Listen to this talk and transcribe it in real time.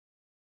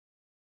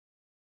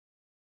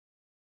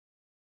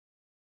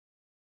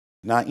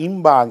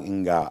Naimbang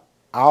inga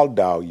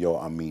aldaw yo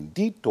amin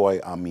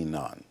ditoy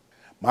aminan.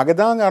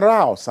 Magandang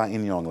araw sa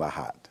inyong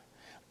lahat.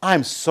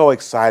 I'm so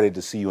excited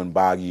to see you in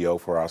Baguio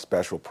for our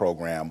special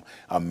program,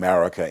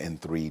 America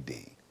in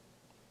 3D.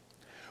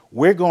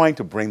 We're going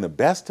to bring the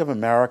best of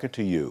America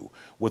to you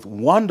with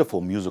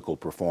wonderful musical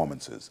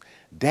performances,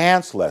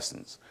 dance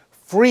lessons,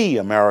 free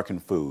American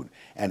food,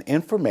 and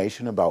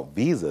information about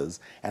visas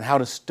and how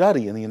to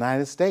study in the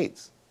United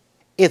States.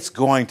 It's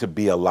going to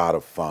be a lot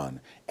of fun,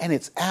 and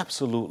it's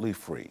absolutely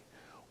free.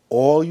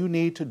 All you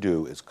need to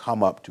do is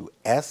come up to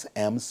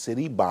SM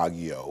City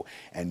Baguio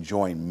and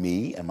join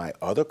me and my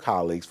other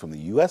colleagues from the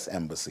U.S.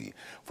 Embassy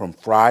from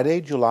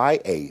Friday, July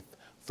 8th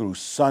through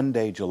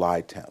Sunday,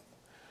 July 10th.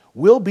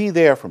 We'll be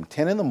there from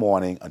 10 in the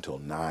morning until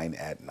 9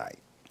 at night.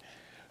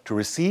 To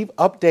receive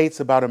updates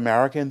about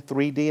America in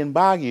 3D in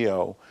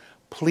Baguio,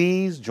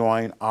 please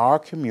join our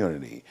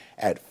community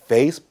at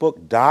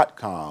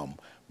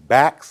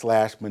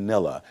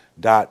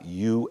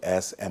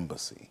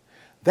facebook.com/manila.usembassy.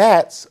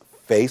 That's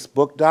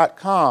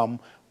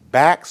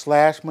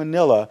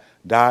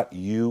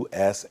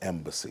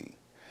facebook.com/manila.usembassy.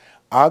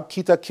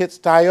 Agkita-kits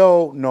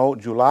tayo no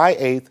July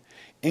 8th,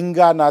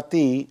 inga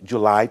nati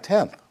July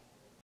 10th.